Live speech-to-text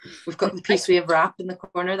We've got the Peace Wave rap in the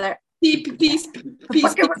corner there. Peace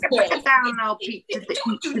wave. Down now, Pete.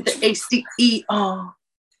 To the ACE. Oh.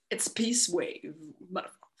 It's Peace Wave.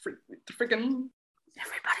 Freaking.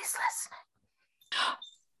 Everybody's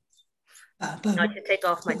listening. I should take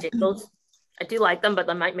off my jingles. I do like them, but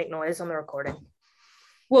they might make noise on the recording.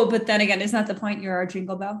 Well, but then again, isn't that the point? You're our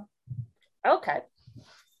jingle bell. Okay.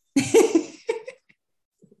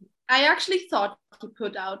 I actually thought to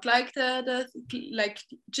put out like the like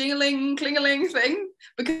jingling, clingaling thing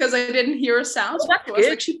because I didn't hear a sound. Oh, that's so I was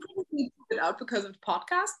good. like, she probably put it out because of the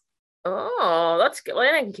podcast. Oh, that's good. Well,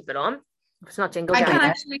 then I can keep it on. If it's not jingle. I can't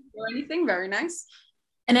actually hear anything. Very nice.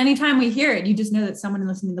 And anytime we hear it, you just know that someone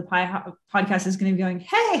listening to the podcast is going to be going,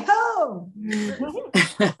 "Hey ho!"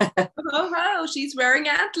 Oh ho! She's wearing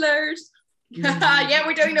antlers. Yeah,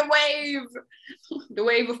 we're doing the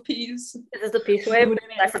wave of peace. This is the peace wave.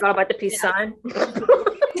 I forgot about the peace sign.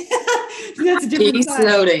 That's a different Peace sign.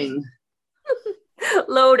 loading.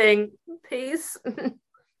 Loading. Peace.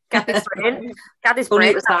 Kathy's brain. Kathy's Only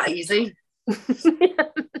brain. it's that easy.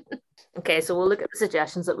 Okay, so we'll look at the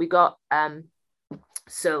suggestions that we got.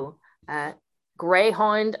 So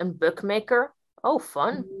Greyhound and Bookmaker. Oh,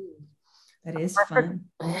 fun. That is fun.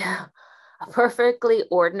 Yeah. A perfectly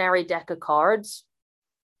ordinary deck of cards.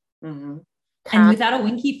 Mm-hmm. And without a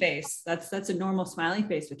winky face. That's a normal smiley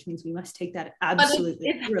face, which means we must take that absolutely.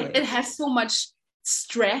 It has so much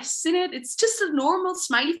stress in it. It's just a normal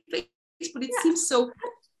smiley face, but it seems so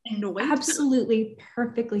annoyed. Absolutely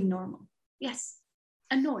perfectly normal. Yes.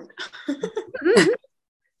 Annoyed.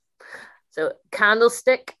 So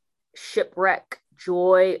Candlestick, Shipwreck,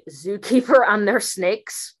 Joy, Zookeeper, and their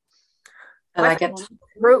snakes. I like it.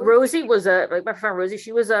 Rosie was my friend Rosie.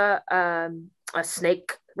 She was a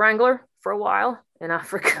snake wrangler for a while in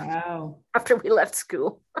Africa. Wow. After we left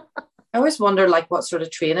school. I always wonder what sort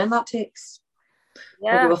of training that takes.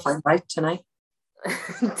 Yeah. Maybe we'll find out tonight.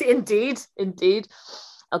 Indeed.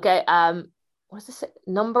 Okay. What's this?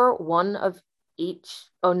 Number one of each.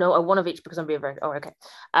 Oh no, one of each because I'm being very. Oh, okay.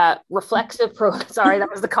 Reflexive Sorry,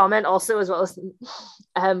 that was the comment also as well as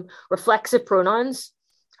reflexive pronouns.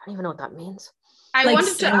 I don't even know what that means. I like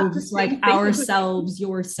wanted selves, to like ourselves,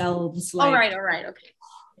 yourselves. Like, all right, okay.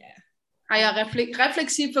 Yeah.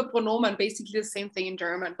 Reflexive Pronomen, basically the same thing in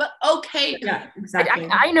German, but okay. Yeah, exactly.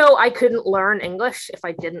 I know I couldn't learn English if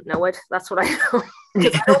I didn't know it. That's what I know.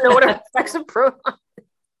 Because I don't know what a reflexive pronoun.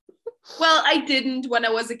 Well, I didn't when I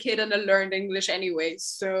was a kid and I learned English anyway,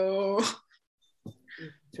 so.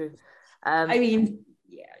 True. I mean,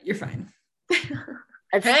 yeah, you're fine.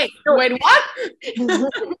 Hey, wait, what?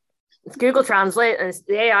 It's Google Translate, and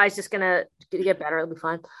the AI is just gonna get better. It'll be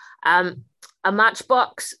fine. A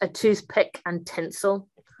matchbox, a toothpick, and tinsel.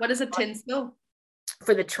 What is a tinsel?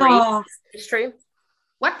 For the tree. Oh. Tree.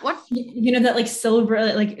 What? You know that like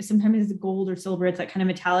silver, like sometimes it's gold or silver. It's that kind of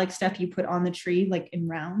metallic stuff you put on the tree, like in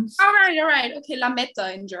rounds. All right. Okay,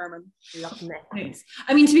 Lametta in German. Nice.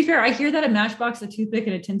 I mean, to be fair, I hear that a matchbox, a toothpick,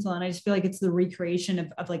 and a tinsel, and I just feel like it's the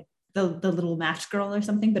recreation of like the little match girl or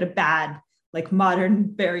something, but a bad, like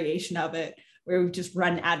modern variation of it where we've just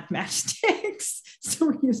run out of matchsticks. So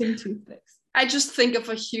we're using toothpicks. I just think of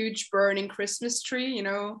a huge burning Christmas tree, you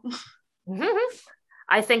know.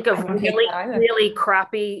 I think of really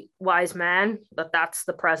crappy wise man, but that's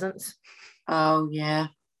the presents. Oh, yeah.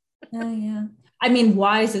 Oh, yeah. I mean,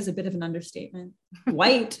 wise is a bit of an understatement.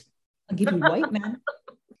 White. I'll give you white, man.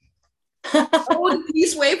 Oh, the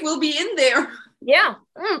peace wave will be in there. Yeah.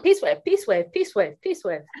 Peace wave. I feel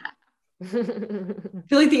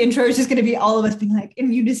like the intro is just going to be all of us being like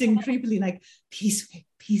in unison, creepily like, peace wave,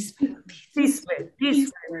 peace wave, peace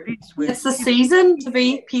wave. It's the season to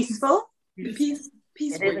be peaceful. Peace wave.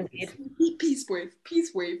 Peace wave.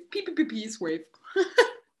 Peace wave.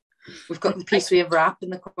 We've got the Peace Wave rap in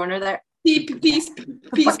the corner there. Peace wave.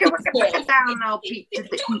 Down now, Pete. To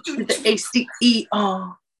the ACE.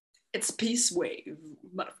 Oh. It's peace wave.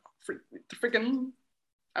 Freaking.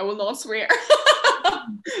 I will not swear.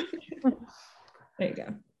 There you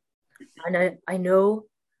go. I know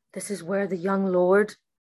this is where the young Lord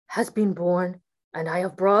has been born, and I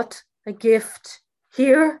have brought a gift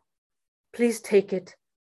here. Please take it.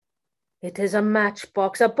 It is a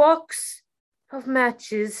matchbox, a box of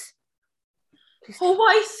matches. Oh,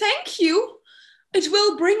 why, thank you. It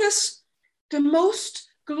will bring us the most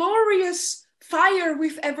glorious fire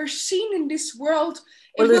we've ever seen in this world.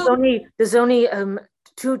 Well, there's only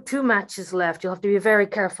two matches left. You'll have to be very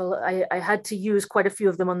careful. I had to use quite a few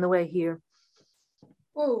of them on the way here.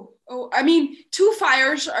 Oh, I mean, 2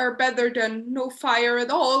 fires are better than no fire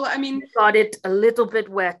at all. I mean, Got it a little bit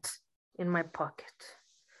wet in my pocket.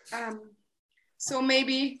 So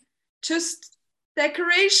maybe just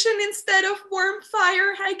decoration instead of warm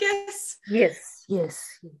fire, I guess.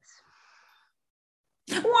 Yes.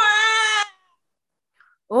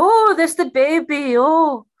 Oh, there's the baby.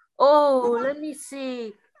 Oh, let me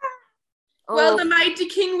see. Oh. Well, the mighty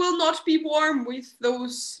king will not be warm with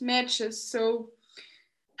those matches, so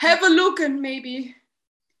have a look and maybe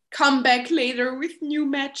come back later with new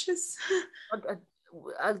matches.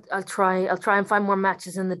 I'll try and find more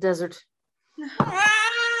matches in the desert.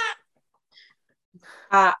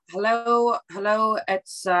 Hello,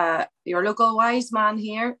 it's your local wise man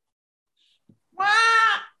here.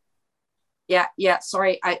 Yeah,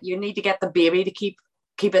 sorry, you need to get the baby to keep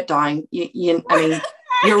it down. I mean,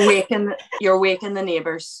 you're waking the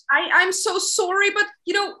neighbors. I'm so sorry, but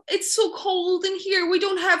it's so cold in here. We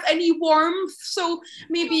don't have any warmth, so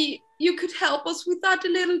maybe you could help us with that a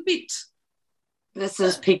little bit. This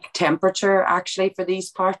is peak temperature actually for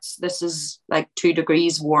these parts. This is like 2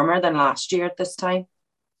 degrees warmer than last year at this time.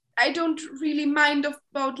 I don't really mind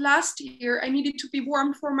about last year. I needed to be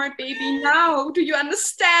warm for my baby now. Do you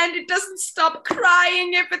understand? It doesn't stop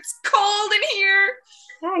crying if it's cold in here.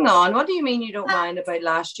 Hang on, what do you mean you don't mind about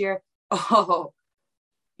last year? Oh,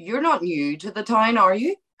 you're not new to the town, are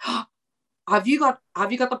you? Have you got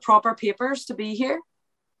the proper papers to be here?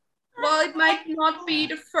 Well, it might not be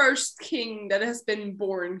the first king that has been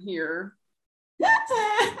born here.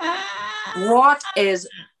 What is...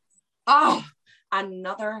 Oh,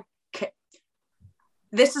 another...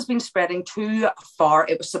 This has been spreading too far.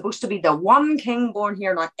 It was supposed to be the one king born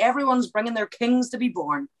here. Now everyone's bringing their kings to be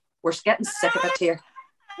born. We're getting sick of it here.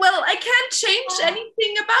 Well, I can't change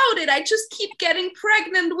anything about it. I just keep getting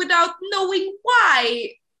pregnant without knowing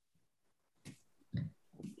why.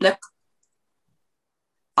 Look,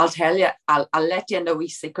 I'll tell you, I'll let you know a wee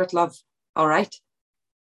secret, love. All right?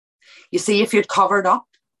 You see, if you'd covered up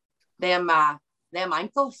them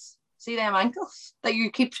ankles, see them ankles that you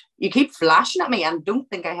keep flashing at me, and don't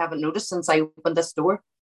think I haven't noticed since I opened this door.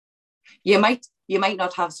 You might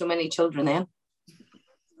not have so many children then.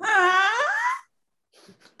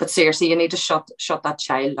 But seriously, you need to shut that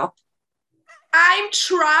child up. I'm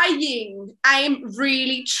trying. I'm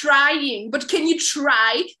really trying. But can you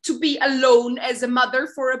try to be alone as a mother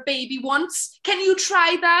for a baby once? Can you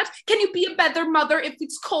try that? Can you be a better mother if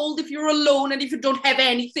it's cold, if you're alone, and if you don't have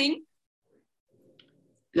anything?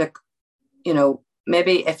 Look,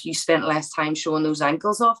 maybe if you spent less time showing those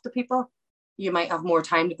ankles off to people, you might have more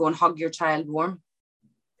time to go and hug your child warm.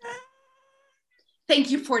 Thank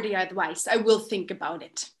you for the advice. I will think about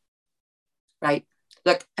it. Right.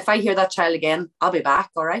 Look, if I hear that child again, I'll be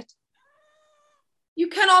back, all right? You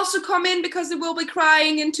can also come in because it will be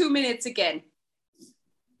crying in 2 minutes again.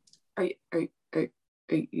 Are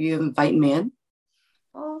you inviting me in?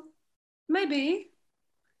 Oh, maybe.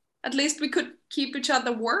 At least we could keep each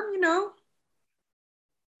other warm,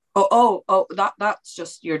 Oh, that's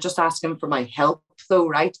just, you're just asking for my help though,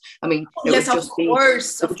 right? I mean, yes, of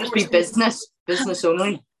course. It would just be business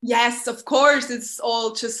only. Yes, of course. It's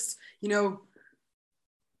all just,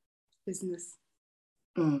 business.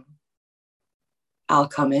 I'll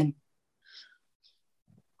come in.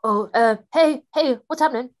 Oh, hey, what's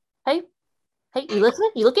happening? Hey, you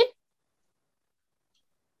listening? You looking?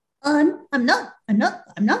 I'm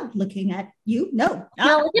not looking at you. No.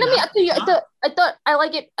 You're looking at me. I thought I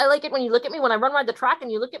like it when you look at me, when I run around the track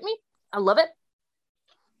and you look at me. I love it.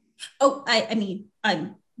 Oh, I mean,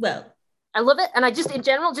 well. I love it. And I just, in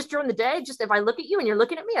general, just during the day, just if I look at you and you're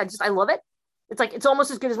looking at me, I love it. It's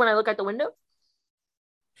almost as good as when I look out the window.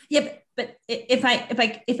 Yeah, but if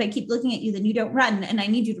I keep looking at you, then you don't run, and I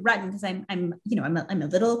need you to run because I'm a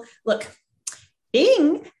little, look,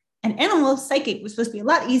 being an animal psychic was supposed to be a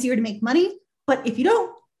lot easier to make money, but if you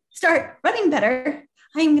don't start running better,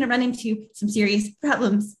 I am going to run into some serious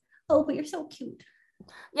problems. Oh, but you're so cute.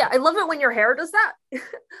 Yeah, I love it when your hair does that.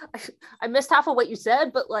 I missed half of what you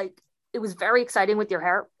said, but it was very exciting with your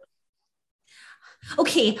hair.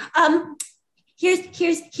 Okay, here's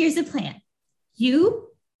the plan. You,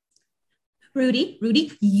 Rudy,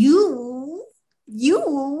 you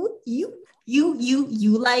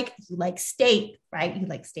like steak, right? You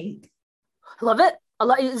like steak. I love it.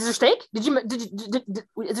 Is there steak? Did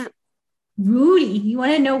is there... Rudy, you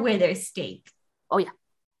want to know where there's steak? Oh yeah.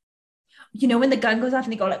 When the gun goes off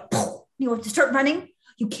and they go like, you have to start running.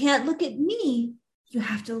 You can't look at me. You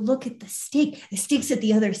have to look at the steak. The steak's at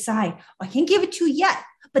the other side. I can't give it to you yet.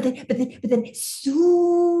 But then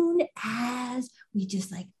soon as we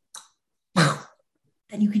just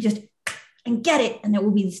then you can just and get it, and it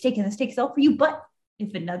will be the steak, and the steak's all for you. But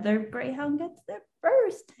if another greyhound gets there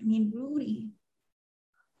first, Rudy.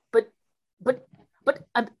 But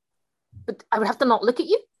I would have to not look at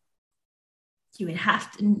you. You would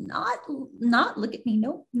have to not look at me.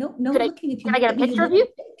 No looking at you. Can I get a picture of you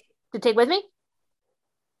to take with me?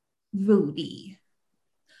 Rudy,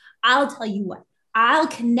 I'll tell you what. I'll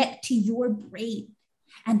connect to your brain,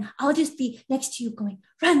 and I'll just be next to you going,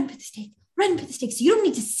 run for the stake, run for the stake. So you don't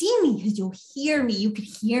need to see me because you'll hear me. You could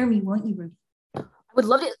hear me, won't you, Rudy? I would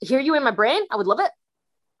love to hear you in my brain. I would love it.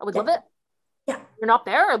 I would love it. Yeah. You're not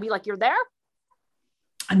there. It'll be like you're there.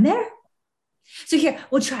 I'm there. So here,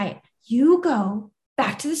 we'll try it. You go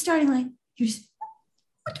back to the starting line. You just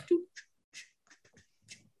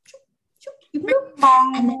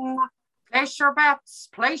Place your bets.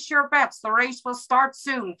 Place your bets. The race will start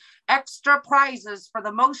soon. Extra prizes for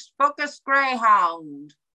the most focused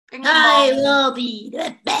greyhound. Bing I bong. will be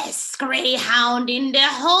the best greyhound in the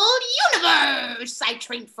whole universe. I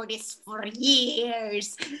trained for this for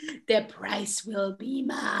years. The prize will be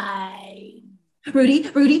mine. Rudy,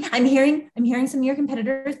 I'm hearing some of your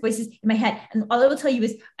competitors' voices in my head, and all I will tell you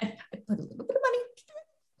is I put a little bit of money.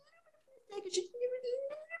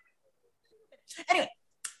 Anyway,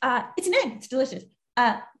 it's an egg. It's delicious.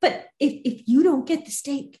 But if you don't get the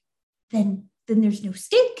steak, then there's no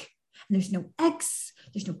steak, and there's no eggs,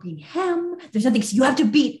 there's no green ham, there's nothing. So you have to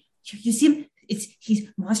beat. You see him? He's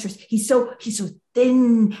monstrous. He's so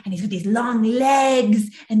thin, and he's got these long legs,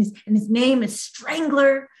 and his name is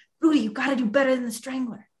Strangler. Rudy, you got to do better than the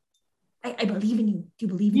Strangler. I believe in you. Do you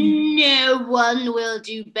believe in me? No one will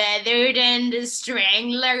do better than the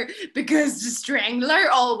Strangler, because the Strangler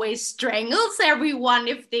always strangles everyone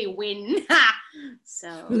if they win.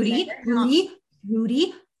 So Rudy,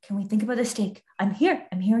 can we think about the steak? I'm here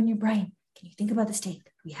in your brain. Can you think about the steak?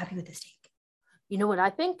 Are we happy with the steak? You know what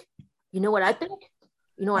I think?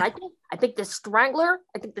 I think the Strangler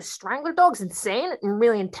dog's insane and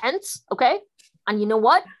really intense. Okay. And you know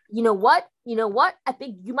what? I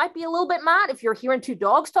think you might be a little bit mad if you're hearing two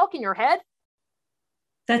dogs talk in your head.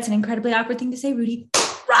 That's an incredibly awkward thing to say, Rudy.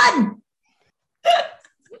 Run!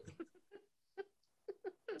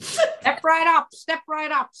 Step right up, step right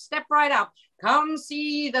up, step right up. Come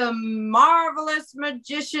see the marvelous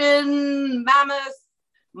magician Mammoth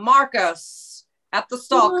Marcus at the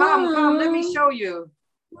stall. Come, let me show you.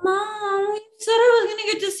 Mom, you said I was going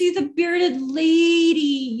to get to see the bearded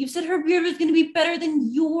lady. You said her beard was going to be better than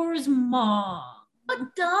yours, Mom.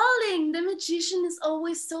 But darling, the magician is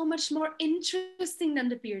always so much more interesting than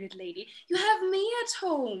the bearded lady. You have me at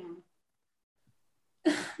home.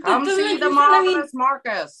 Come see the marvelous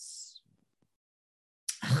Marcus.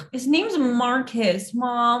 His name's Marcus,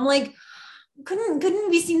 Mom. Like, couldn't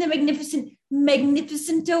we seen the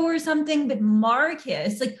Magnificento or something? But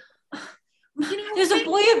Marcus, like, there's a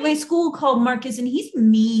boy at my school called Marcus, and he's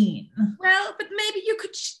mean. Well, but maybe you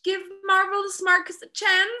could give Marvelous Marcus a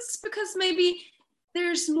chance, because maybe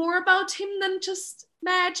there's more about him than just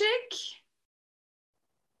magic.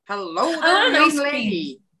 Hello there, young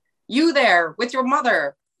lady. You there with your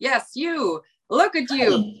mother. Yes, you. Look at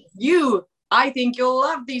you. Hi. You. I think you'll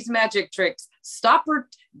love these magic tricks. Stop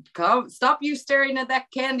you staring at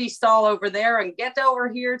that candy stall over there and get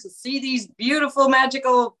over here to see these beautiful,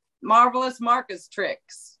 magical, marvelous Marcus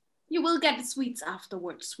tricks. You will get the sweets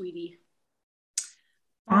afterwards, sweetie.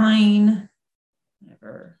 Fine.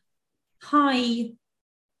 Whatever. Hi.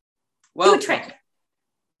 Well, Do a trick.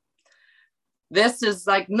 This is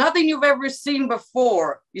like nothing you've ever seen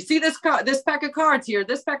before. You see this pack of cards here,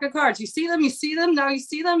 this pack of cards. You see them? You see them? Now you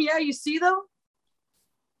see them? Yeah, you see them?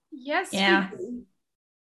 Yes. Yeah.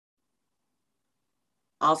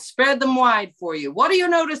 I'll spread them wide for you. What do you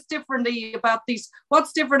notice differently about these?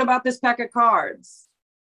 What's different about this pack of cards?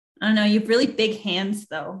 I don't know. You have really big hands,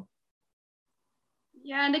 though.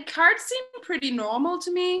 Yeah, and the cards seem pretty normal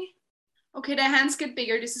to me. Okay, the hands get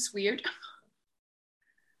bigger. This is weird.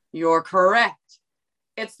 You're correct.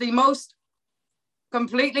 It's the most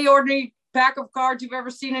completely ordinary pack of cards you've ever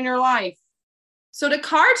seen in your life. So the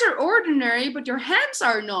cards are ordinary, but your hands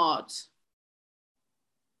are not.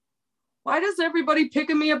 Why does everybody pick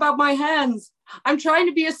at me about my hands? I'm trying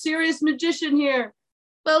to be a serious magician here.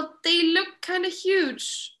 Well, they look kind of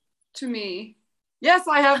huge to me. Yes,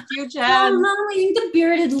 I have huge Oh, hands. no, I think the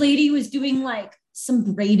bearded lady was doing like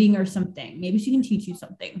some braiding or something. Maybe she can teach you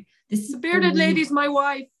something. This is The bearded lady's my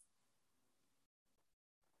wife.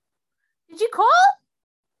 Did you call?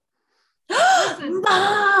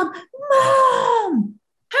 Mom!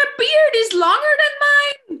 Her beard is longer than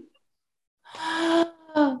mine.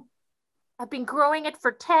 I've been growing it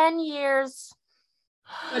for 10 years.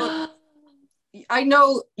 I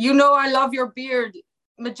know, I love your beard,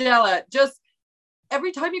 Magella. Just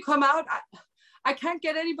every time you come out, I can't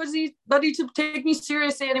get anybody to take me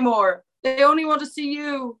seriously anymore. They only want to see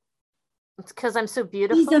you. It's because I'm so He's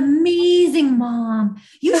beautiful. amazing, Mom.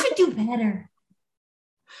 You should do better.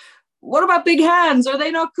 What about big hands? Are they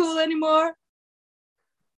not cool anymore?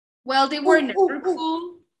 Well, they were Oh, never oh.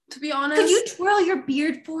 cool, to be honest. Could you twirl your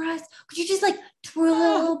beard for us? Could you just like twirl it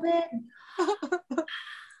a little bit?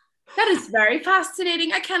 That is very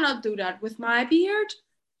fascinating. I cannot do that with my beard.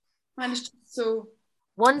 Mine is just so...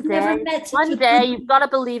 One Never day, met such a good- you've got to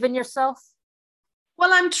believe in yourself.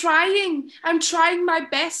 Well, I'm trying. I'm trying my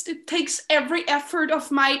best. It takes every effort of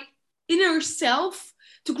my inner self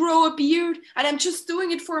to grow a beard. And I'm just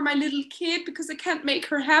doing it for my little kid because I can't make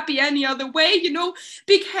her happy any other way. You know,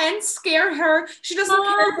 big hands scare her. She doesn't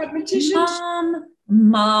care about magicians.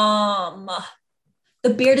 Mom. The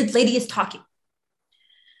bearded lady is talking.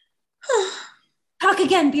 Talk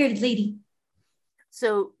again, bearded lady.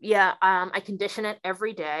 So yeah, I condition it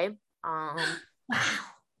every day. Wow.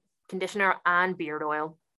 Conditioner and beard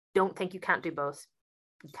oil. Don't think you can't do both.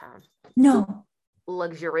 You can. No.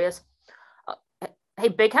 Luxurious. Hey,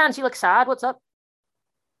 big hands, you look sad. What's up?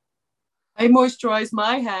 I moisturize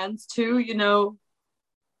my hands too, you know.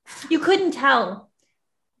 You couldn't tell.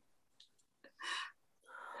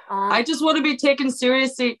 I just want to be taken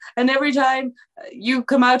seriously. And every time you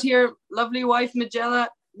come out here, lovely wife Magella,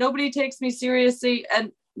 nobody takes me seriously.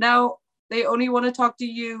 And now they only want to talk to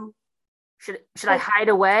you. Should I hide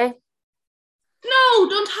away? No,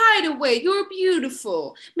 don't hide away. You're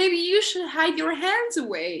beautiful. Maybe you should hide your hands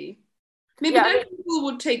away. Maybe then people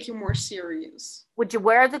would take you more serious. Would you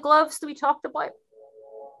wear the gloves that we talked about?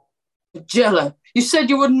 Magella, you said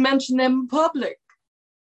you wouldn't mention them in public.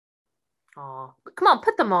 Oh, come on,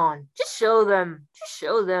 put them on. Just show them. You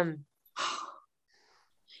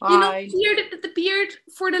know, the beard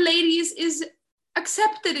for the ladies is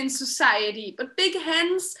accepted in society, but big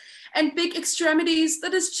hands and big extremities,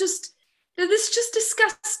 that is just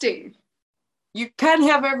disgusting. You can't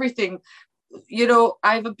have everything. You know,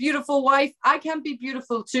 I have a beautiful wife. I can be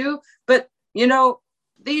beautiful too. But, you know,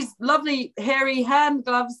 these lovely hairy hand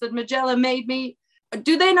gloves that Magella made me,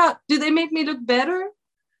 do they make me look better?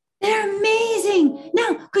 They're amazing.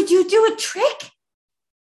 Now, could you do a trick?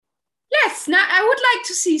 Yes, now I would like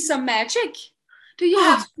to see some magic. Do you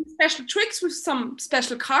have some special tricks with some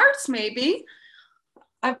special cards, maybe?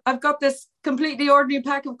 I've got this completely ordinary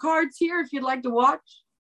pack of cards here if you'd like to watch.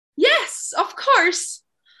 Yes, of course.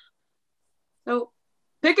 So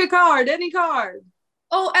pick a card, any card.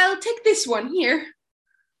 Oh, I'll take this one here.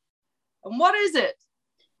 And what is it?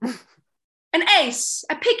 An ace,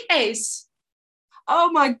 a pink ace.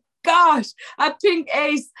 Oh my gosh, a pink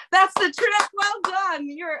ace. That's the trick. Well done.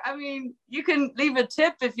 You can leave a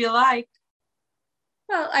tip if you like.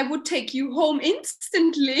 Well, I would take you home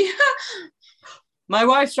instantly. My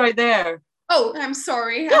wife's right there. Oh, I'm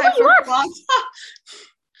sorry. Yeah, I forgot.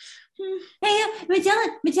 Hey,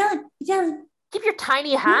 Magellan. Keep your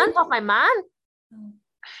tiny hands off my man.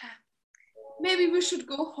 Maybe we should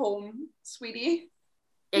go home, sweetie.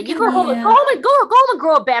 Yeah, you go home and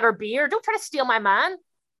grow a better beard. Don't try to steal my man.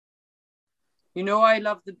 You know I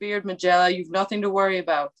love the beard, Magella. You've nothing to worry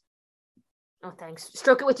about. Oh, thanks.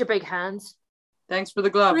 Stroke it with your big hands. Thanks for the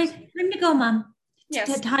gloves. Time to go, Mom.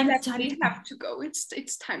 Yes, Time we to have to go.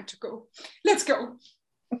 It's time to go. Let's go.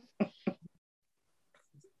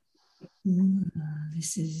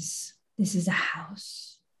 This is a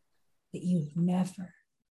house that you've never,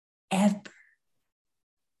 ever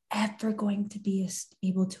going to be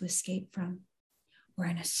able to escape from. We're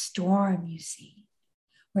in a storm, you see.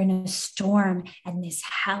 We're in a storm, and this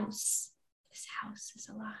house is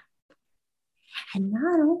alive. And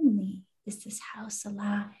not only is this house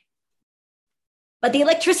alive, but the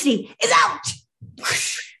electricity is out.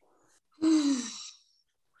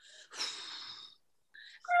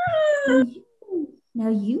 Now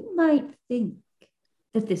you might think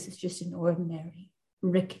that this is just an ordinary,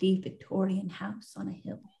 rickety Victorian house on a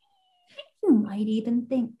hill. You might even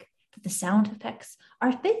think that the sound effects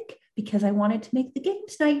are fake because I wanted to make the game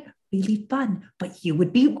tonight really fun, but you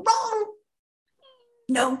would be wrong.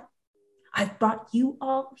 No, I've brought you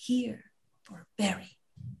all here for a very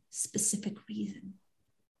specific reason.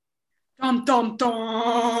 Dum, dum,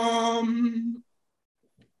 dum.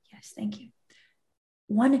 Yes, thank you.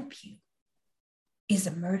 One of you is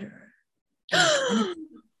a murderer. And one of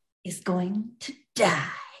you is going to die.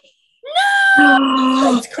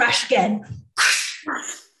 No! Let's crash again.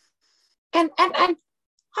 And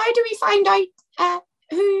how do we find out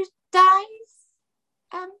who dies?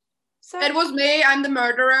 Sir? It was me. I'm the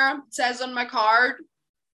murderer. It says on my card.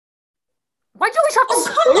 Why do we have to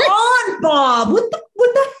Come on, Bob. What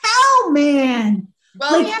the hell, man?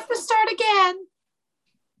 Well, we have to start again.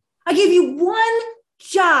 I gave you one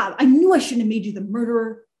job. I knew I shouldn't have made you the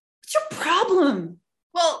murderer. What's your problem?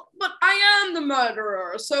 Well, but I am the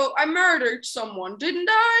murderer, so I murdered someone, didn't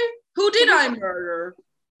I? Who did I murder?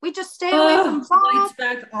 We just stay away from Bob. Lights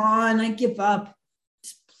back on. I give up.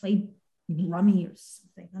 Just play rummy or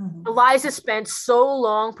something. I don't know. Eliza spent so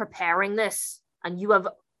long preparing this, and you have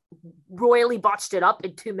royally botched it up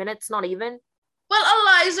in 2 minutes, not even. Well,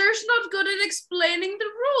 Eliza's not good at explaining the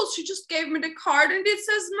rules. She just gave me the card and it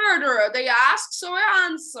says murderer. They ask, so I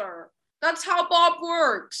answer. That's how Bob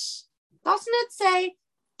works. Doesn't it say,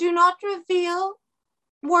 do not reveal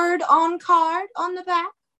word on card on the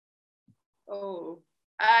back? Oh,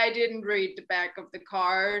 I didn't read the back of the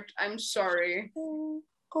card. I'm sorry. You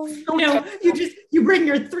bring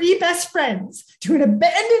your 3 best friends to an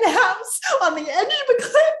abandoned house on the edge of a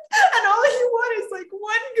cliff, and all you want is like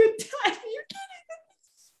one good time. You kidding?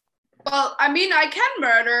 Well, I mean, I can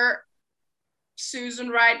murder Susan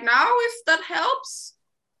right now, if that helps.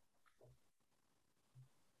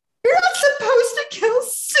 You're not supposed to kill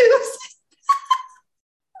Susan.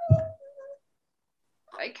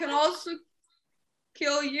 I can also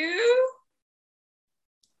kill you.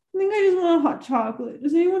 I think I just want a hot chocolate.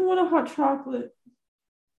 Does anyone want a hot chocolate?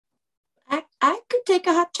 I could take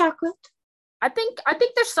a hot chocolate. I think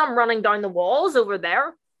there's some running down the walls over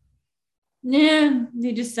there. Yeah,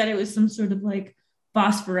 they just said it was some sort of like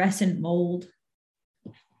phosphorescent mold.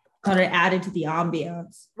 Thought it added to the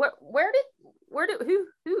ambiance. Who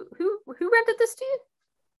rented this to you?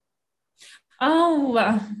 Oh,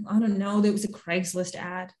 I don't know. There was a Craigslist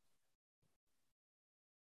ad.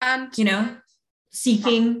 And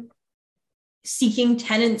seeking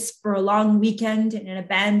tenants for a long weekend in an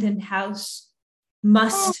abandoned house.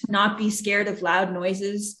 Must not be scared of loud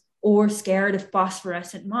noises or scared of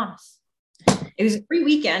phosphorescent moss. It was a free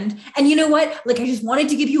weekend. And you know what? Like, I just wanted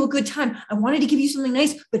to give you a good time. I wanted to give you something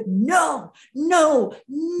nice, but no.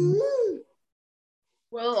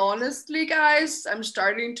 well, honestly, guys, I'm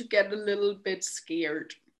starting to get a little bit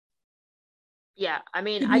scared. Yeah, I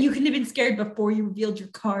mean, You couldn't have been scared before you revealed your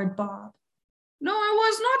card, Bob. No, I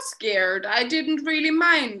was not scared. I didn't really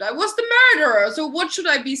mind. I was the murderer, so what should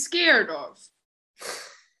I be scared of?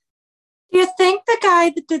 Do you think the guy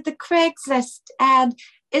that did the Craigslist ad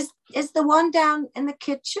is the one down in the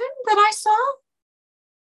kitchen that I saw?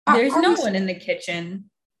 There's no one in the kitchen,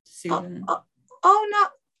 Susan. Oh no.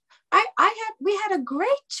 We had a great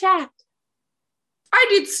chat. I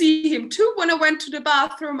did see him too when I went to the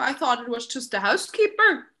bathroom. I thought it was just the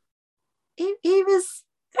housekeeper. He was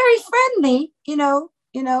very friendly, in a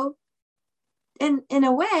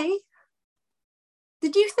way.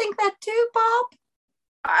 Did you think that too, Bob?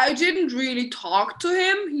 I didn't really talk to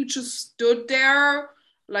him. He just stood there,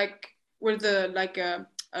 like with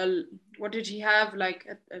what did he have? Like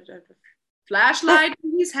a flashlight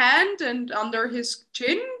in his hand and under his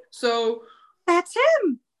chin. So that's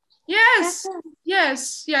him. Yes, That's him.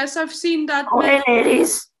 yes, I've seen that. oh, hey,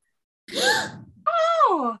 ladies.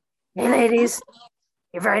 Oh, Hey, ladies.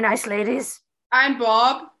 You're very nice, ladies. I'm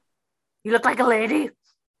Bob, You look like a lady.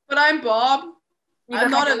 but I'm Bob. You I'm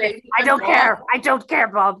look not like a lady. I I'm don't Bob. care. I don't care,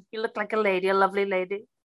 Bob. You look like a lady, a lovely lady.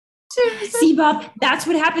 See, Bob, that's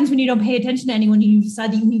what happens when you don't pay attention to anyone and you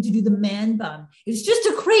decide that you need to do the man bun. It's just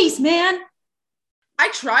a craze, man. I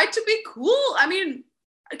tried to be cool. I mean,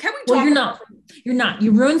 can we talk? Well, you're not. You're not.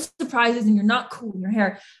 You ruin surprises and you're not cool in your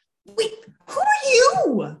hair. Wait, who are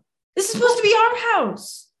you? This is supposed to be our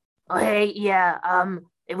house. Oh, hey, yeah.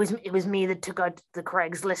 It was me that took out the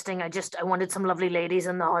Craig's listing. I wanted some lovely ladies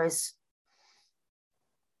in the house.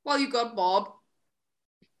 Well, you got Bob.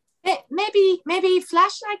 Maybe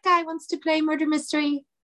Flashlight Guy wants to play Murder Mystery.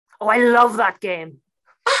 Oh, I love that game.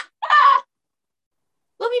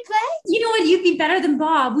 Will we play? You know what? You'd be better than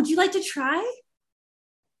Bob. Would you like to try?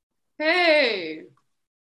 Hey.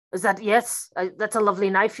 Is that yes? That's a lovely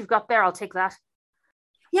knife you've got there. I'll take that.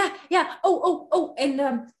 Yeah. Oh,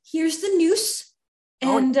 and here's the noose.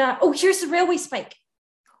 And here's the railway spike.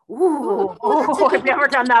 Ooh, I've never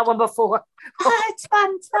done that one before. It's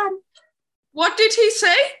fun. What did he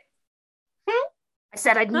say? I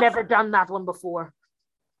said I'd never done that one before.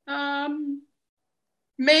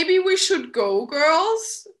 Maybe we should go,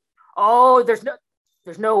 girls. Oh, there's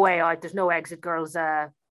no way out. There's no exit, girls. I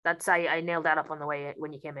nailed that up on the way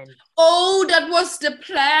when you came in. Oh, that was the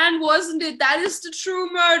plan, wasn't it? That is the true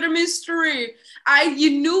murder mystery. You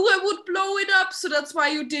knew I would blow it up, so that's why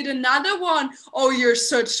you did another one. Oh, you're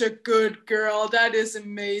such a good girl. That is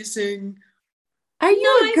amazing. Are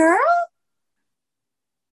you a girl?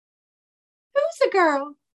 Who's a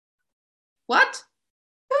girl? What?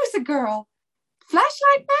 Who's a girl?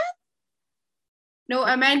 Flashlight Man? No,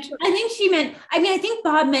 I meant. I think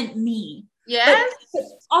Bob meant me. Yes. But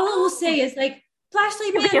all I will say is, like,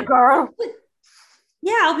 Flashlight Be a Man. girl.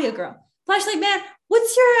 Yeah, I'll be a girl. Flashlight Man,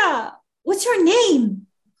 what's your name?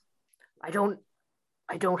 I don't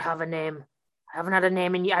have a name. I haven't had a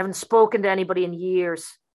name I haven't spoken to anybody in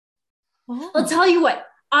years. I'll tell you what.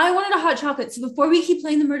 I wanted a hot chocolate, so before we keep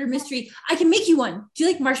playing the murder mystery, I can make you one. Do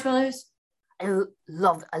you like marshmallows? I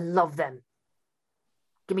love them.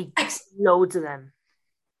 Give me Excellent. loads of them.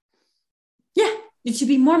 Yeah, it should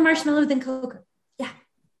be more marshmallow than cocoa. Yeah.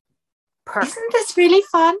 Perfect. Isn't this really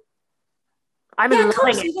fun? I'm Yeah, enjoying come,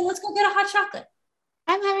 it. Susan, let's go get a hot chocolate.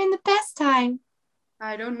 I'm having the best time.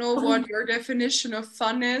 I don't know what your definition of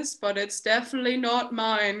fun is, but it's definitely not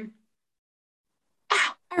mine.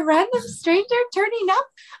 A random stranger turning up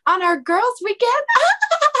on our girls' weekend.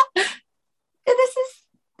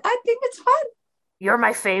 I think it's fun. You're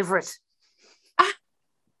my favorite.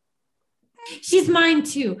 She's mine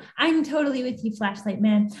too. I'm totally with you, Flashlight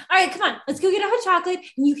Man. All right, come on, let's go get a hot chocolate,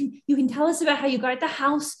 and you can tell us about how you got the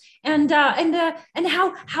house and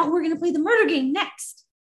how we're gonna play the murder game next.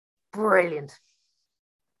 Brilliant.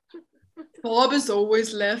 Bob is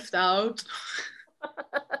always left out.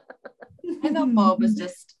 I thought Bob was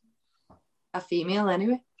just a female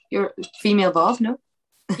anyway. You're female Bob, no?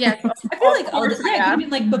 Yeah, I feel like all the, yeah, it could have been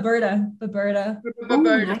like Baberta, Oh,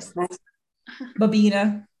 nice.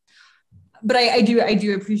 Babina. But I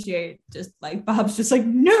do appreciate just like Bob's just like,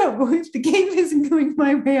 no, if the game isn't going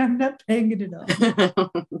my way, I'm not playing it at all.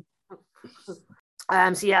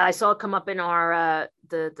 So yeah, I saw it come up in our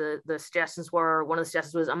the suggestions were, one of the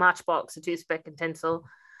suggestions was a matchbox, a toothpick, and tinsel.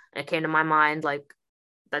 And it came to my mind like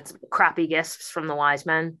that's crappy gifts from the wise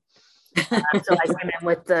men. So I came in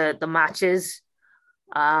with the matches.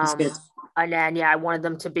 Good. And then yeah, I wanted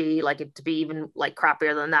them to be like it to be even like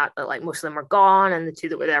crappier than that. But like most of them were gone, and the two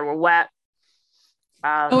that were there were wet.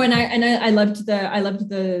 And I loved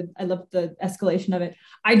the escalation of it.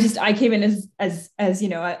 I came in as you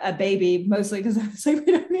know a baby mostly because I was like,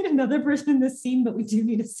 we don't need another person in this scene, but we do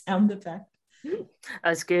need a sound effect.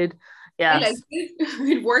 That's good. Yeah, I like it.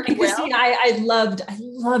 It worked And well. Christine, I loved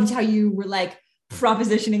how you were like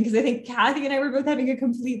propositioning, because I think Kathy and I were both having a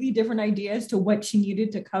completely different idea as to what she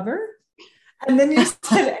needed to cover, and then you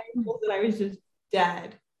said angles, and I was just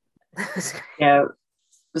dead. Yeah.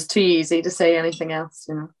 It was too easy to say anything else,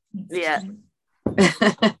 you know. Yeah.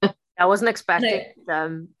 I wasn't expecting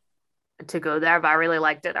to go there, but I really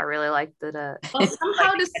liked it. I really liked it. Well,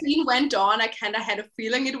 somehow the scene went on. I kind of had a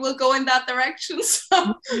feeling it will go in that direction.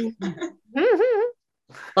 So.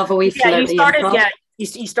 Love a wee Yeah, flirty improv.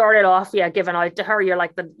 you started off, giving out to her. You're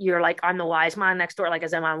like I'm the wise man next door, like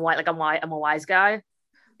as in I'm white, like I'm a wise guy.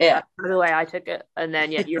 Yeah. That's the way I took it. And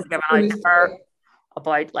then yeah, you're giving out to her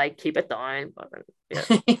about like keep it down. But, yeah.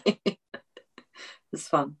 It's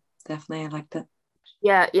fun. Definitely, I liked it.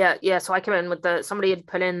 Yeah. So I came in with somebody had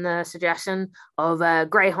put in the suggestion of a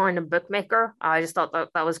greyhound and bookmaker. I just thought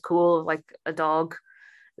that was cool, like the dog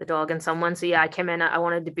and someone. So yeah, I came in. I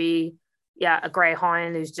wanted to be a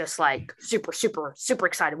greyhound who's just like super, super, super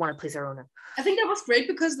excited, want to please their owner. I think that was great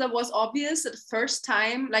because that was obvious at the first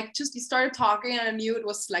time. Like just you started talking and I knew it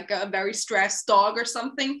was like a very stressed dog or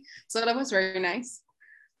something. So that was very nice.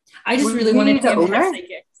 I just really We wanted need to the owner?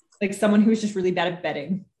 like someone who's just really bad at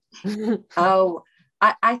betting. Oh,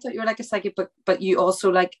 I thought you were like a psychic, but you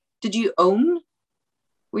also like, did you own?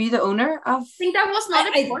 Were you the owner of I think that was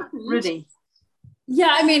not important. Rudy? Yeah,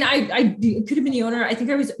 I mean, it could have been the owner. I think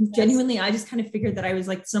I was genuinely, I just kind of figured that I was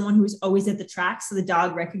like someone who was always at the track. So the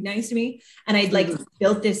dog recognized me, and I'd like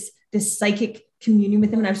built this psychic communion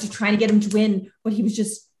with him, and I was just trying to get him to win. But he was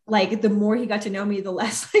just like, the more he got to know me, the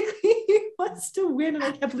less likely he was to win. And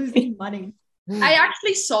I kept losing money. I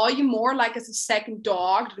actually saw you more like as a second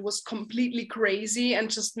dog that was completely crazy and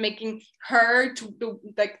just making her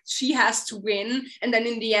like she has to win, and then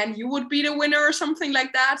in the end you would be the winner or something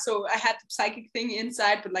like that. So I had the psychic thing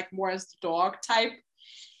inside, but like more as the dog type.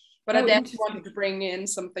 But I definitely wanted to bring in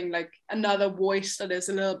something like another voice that is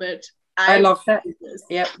a little bit. I love that.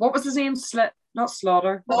 Yeah. What was his name? Not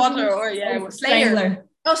Slaughter. Slaughter, or yeah, it was Slayer. Strangler.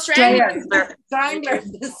 Oh, Strangler. Strangler.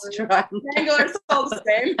 Strangler is all the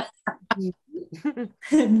same.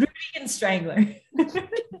 Rudy and Strangler.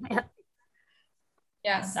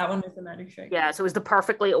 Yes, that one was the magic trick. Yeah, so it was the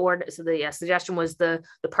perfectly so the suggestion was the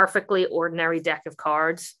perfectly ordinary deck of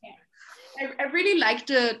cards. I really like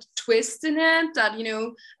the twist in it that, you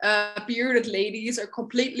know, bearded ladies are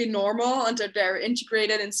completely normal and that they're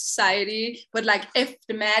integrated in society. But like if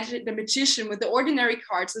the magician with the ordinary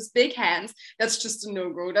cards has big hands, that's just a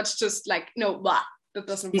no-go. That's just like, no, blah, that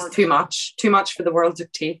doesn't work. He's too much for the world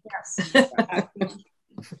of tea. Yes.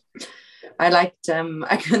 I liked,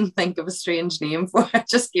 I couldn't think of a strange name for it. I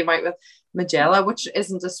just came out with Magella, which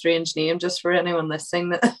isn't a strange name, just for anyone listening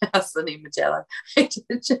that has the name Magella.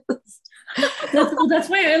 That's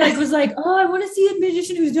why I was like, oh, I want to see a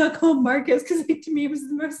magician who's not called Marcus, because like, to me it was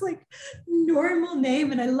the most like normal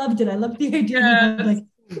name, and I loved it. I loved the idea he had like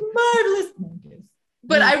marvelous Marcus.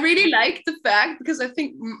 But I really like the fact, because I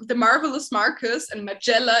think the Marvelous Marcus and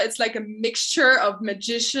Magella, it's like a mixture of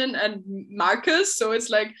magician and Marcus. So it's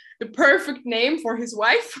like the perfect name for his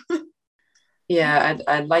wife. Yeah,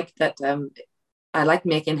 I like that. I like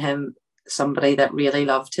making him somebody that really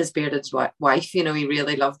loved his bearded wife. You know, he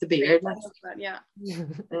really loved the beard. Yeah.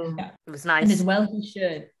 It was nice. And as well he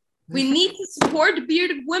should. We need to support the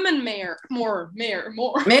bearded women more.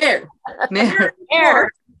 Mayor.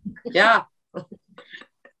 Yeah.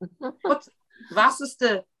 What's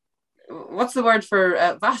the word for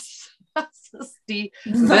was ist die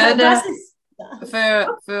Wörter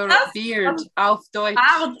für beard auf Deutsch?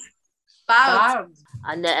 Bald.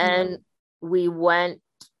 And then we went.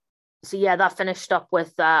 So yeah, that finished up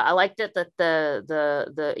with. I liked it that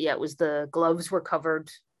it was the gloves were covered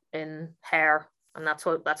in hair, and that's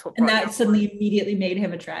what. And that suddenly immediately made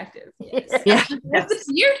him attractive. Yes. Yeah. That's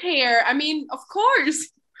the beard hair. I mean, of course.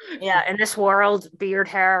 Yeah, in this world, beard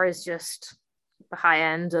hair is just the high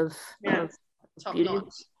end of beauty.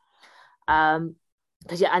 And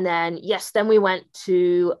then we went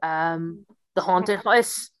to the haunted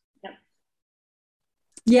house.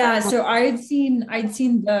 Yeah, so I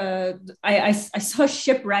saw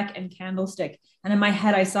Shipwreck and Candlestick, and in my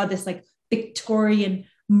head I saw this like Victorian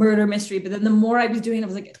murder mystery, but then the more I was doing it, I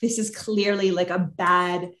was like, this is clearly like a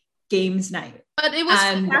bad games night. But it was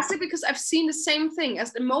fantastic because I've seen the same thing.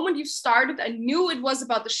 As the moment you started, I knew it was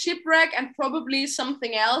about the shipwreck and probably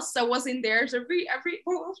something else that was in there. So it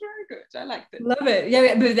was very good. I liked it. Love it.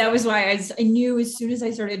 Yeah, but that was why I knew as soon as I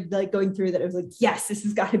started like going through that, I was like, yes, this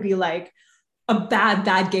has got to be like a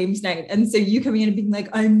bad games night. And so you coming in and being like,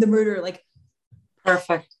 I'm the murderer, like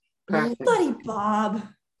perfect. Buddy Bob.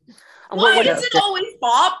 Why is it always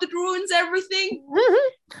Bob that ruins everything?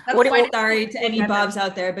 Sorry to any Bobs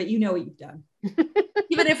out there, but you know what you've done.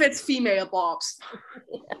 Even if it's female Bobs.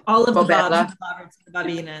 All of the Bobs and the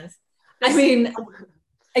Bobinas. I mean,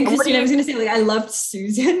 and Christine, I was going to say, like, I loved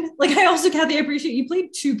Susan. Like, I also, Kathy, I appreciate you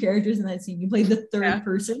played two characters in that scene. You played the third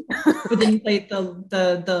person, but then you played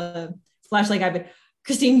the flashlight guy. But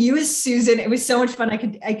Christine, you as Susan, it was so much fun. I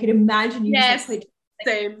could imagine you. Yes,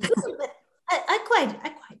 same. I quite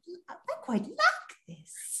like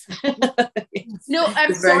this. No,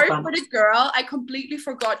 I'm sorry for the girl. I completely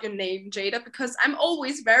forgot your name, Jada, because I'm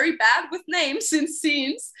always very bad with names in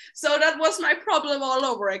scenes. So that was my problem all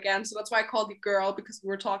over again. So that's why I called you girl, because we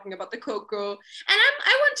were talking about the Coco. And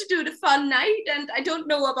I want to do the fun night, and I don't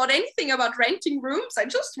know about anything about renting rooms. I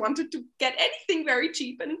just wanted to get anything very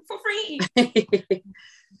cheap and for free.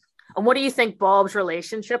 And what do you think Bob's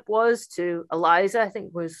relationship was to Eliza? I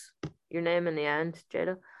think was your name in the end,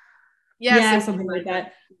 Jada. Yeah, something like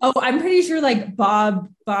that. Oh, I'm pretty sure like Bob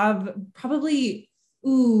probably.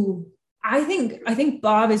 I think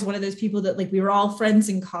Bob is one of those people that like we were all friends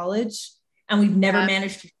in college and we've never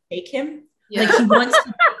managed to take him. Yeah. Like he wants to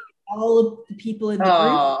take all of the people in the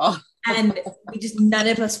group, and we just none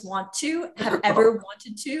of us have ever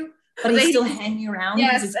wanted to. But he's still hanging around.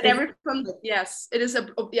 Yes, and everyone. Yes, it is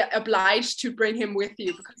obliged to bring him with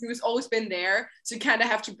you because he was always been there. So you kind of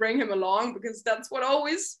have to bring him along because that's what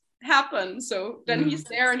always happens. So then he's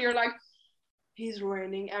there, and you're like, he's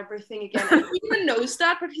ruining everything again. And he even knows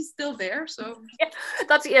that, but he's still there. So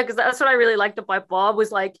because that's what I really liked about Bob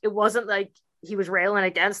was like it wasn't like he was railing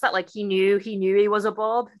against that. Like he knew he was a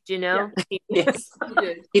Bob. Do you know? Yeah. Yes,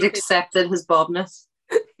 he'd accepted his Bobness.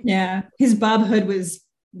 Yeah, his Bobhood was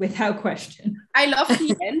without question. I love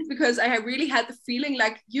the end because I really had the feeling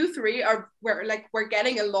like you three we're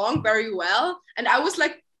getting along very well, and I was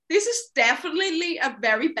like, this is definitely a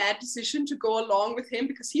very bad decision to go along with him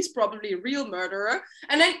because he's probably a real murderer.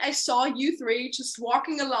 And then I saw you three just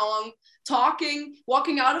walking along, talking,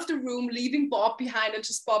 walking out of the room, leaving Bob behind, and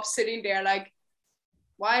just Bob sitting there like,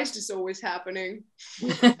 why is this always happening?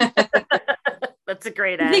 That's a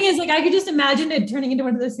great The thing is, like, I could just imagine it turning into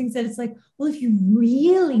one of those things that it's like, well, if you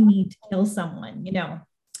really need to kill someone, you know.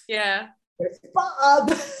 Yeah. There's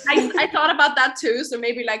Bob. I thought about that too. So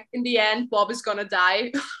maybe like in the end, Bob is gonna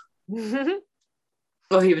die.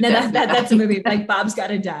 Well, he would. That's a movie. Like Bob's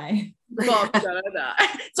gotta die. Bob's gonna die.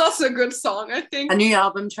 It's also a good song, I think. A new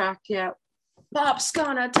album track, yeah. Bob's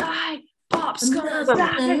gonna die. Bob's gonna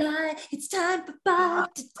die. It's time for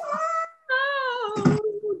Bob to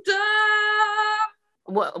die.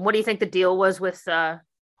 What do you think the deal was with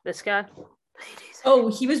this guy? Oh,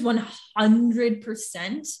 he was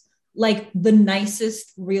 100% like the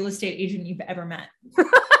nicest real estate agent you've ever met.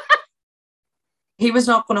 He was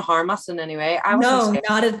not going to harm us in any way. I was No,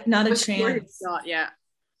 not a Was scared chance. it's not, yeah.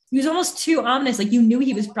 He was almost too ominous. Like you knew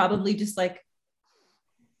he was probably just like,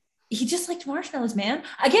 he just liked marshmallows, man.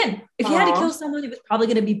 Again, if he had to kill someone, it was probably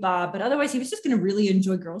going to be Bob, but otherwise he was just going to really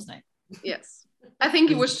enjoy girls' night. Yes. I think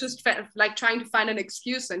he was just like trying to find an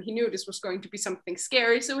excuse, and he knew this was going to be something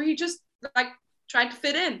scary, so he just like tried to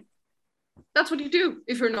fit in. That's what you do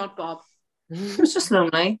if you're not Bob. It was just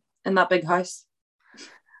lonely in that big house.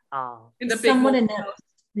 Oh. In the big Someone hole. in a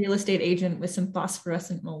real estate agent with some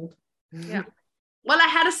phosphorescent mold. Yeah. Well, I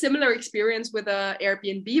had a similar experience with a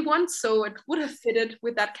Airbnb once, so it would have fitted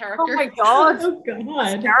with that character. Oh my god. Oh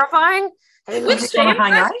God. Terrifying. With just wanna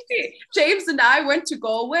hang out. James and I went to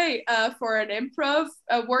Galway for an improv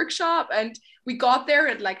workshop, and we got there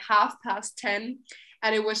at like 10:30,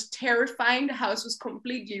 and it was terrifying. The house was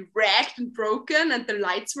completely wrecked and broken, and the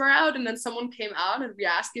lights were out. And then someone came out, and we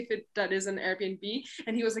asked if that is an Airbnb,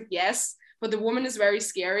 and he was like, yes, but the woman is very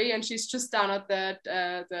scary, and she's just down at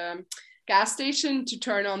the gas station to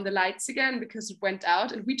turn on the lights again because it went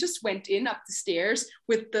out. And we just went in up the stairs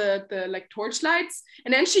with the like torch lights,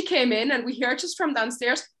 and then she came in, and we heard just from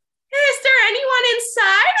downstairs, is there anyone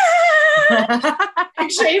inside? And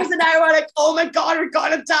James and I were like, oh my god, we're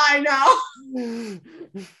gonna die now.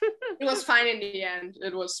 It was fine in the end.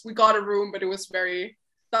 We got a room, but it was very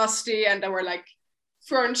dusty, and there were like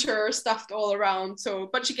furniture stuffed all around. So,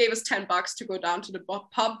 but she gave us $10 to go down to the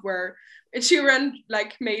pub where Sheeran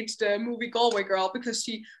like made the movie Galway Girl, because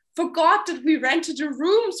she forgot that we rented a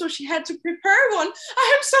room, so she had to prepare one.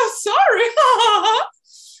 I am so sorry.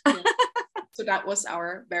 Yeah. So that was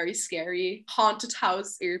our very scary haunted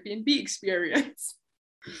house Airbnb experience.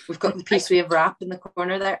 We've got the piece we have wrapped in the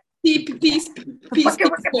corner there. Peace. Down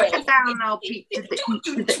now, Pete,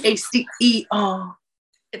 to the ACE. Oh,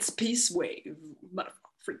 It's Peace Wave.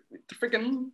 Freaking